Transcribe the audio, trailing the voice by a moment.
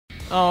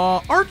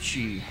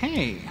Archie,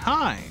 hey,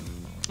 hi.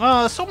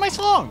 So my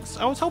songs.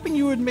 I was hoping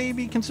you would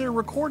maybe consider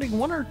recording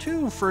one or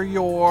two for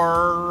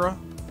your...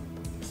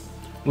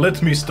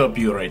 Let me stop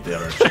you right there,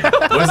 Archie.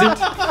 Was it?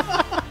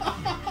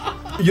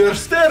 You're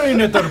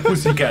staring at our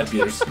Pussycat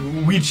ears,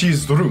 which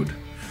is rude.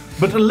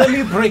 But let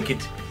me break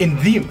it in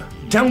them,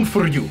 down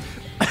for you.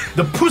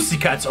 The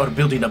Pussycats are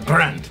building a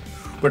brand.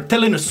 We're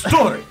telling a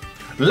story.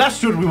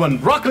 Last year we won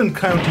Rockland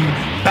County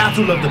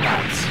Battle of the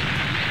Bands.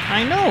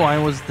 I know, I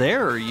was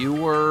there. You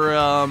were,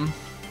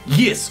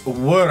 Yes,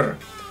 were.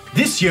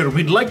 This year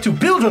we'd like to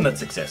build on that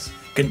success.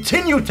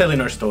 Continue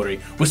telling our story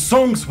with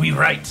songs we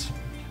write.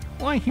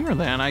 Well, I hear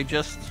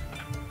that.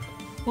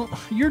 Well,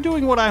 you're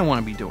doing what I want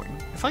to be doing.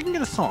 If I can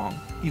get a song,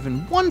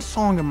 even one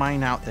song of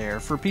mine out there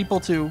for people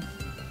to...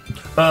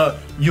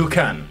 You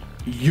can.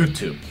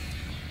 YouTube.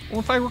 Well,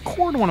 if I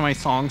record one of my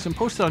songs and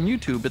post it on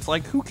YouTube, it's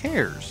like, who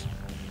cares?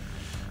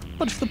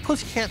 But if the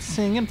Pussycats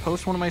sing and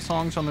post one of my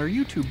songs on their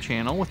YouTube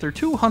channel with their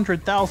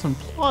 200,000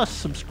 plus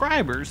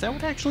subscribers, that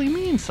would actually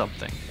mean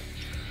something.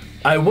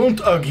 I won't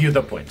argue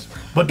the point,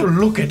 but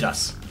look at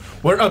us.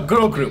 We're a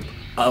girl group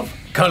of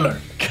color.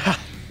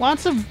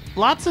 Lots of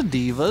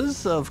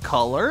divas of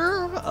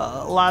color,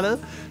 a lot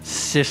of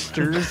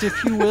sisters,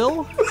 if you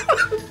will.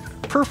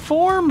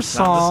 Perform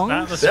songs.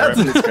 Not the That's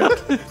in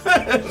script. the script.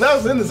 That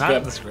was in the Not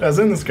script. the script. That was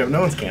in the script.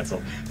 No one's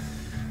canceled.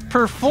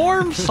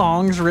 Perform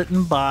songs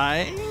written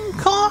by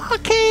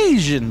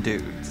Caucasian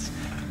dudes.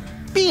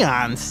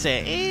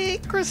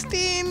 Beyonce,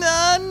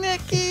 Christina,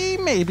 Nicki,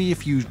 maybe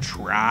if you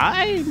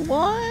tried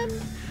one,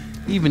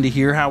 even to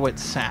hear how it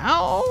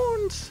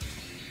sounds.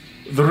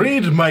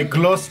 Read my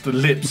glossed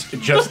lips,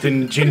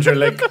 Justin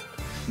Gingerleg.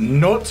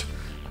 Not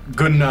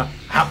gonna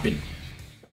happen.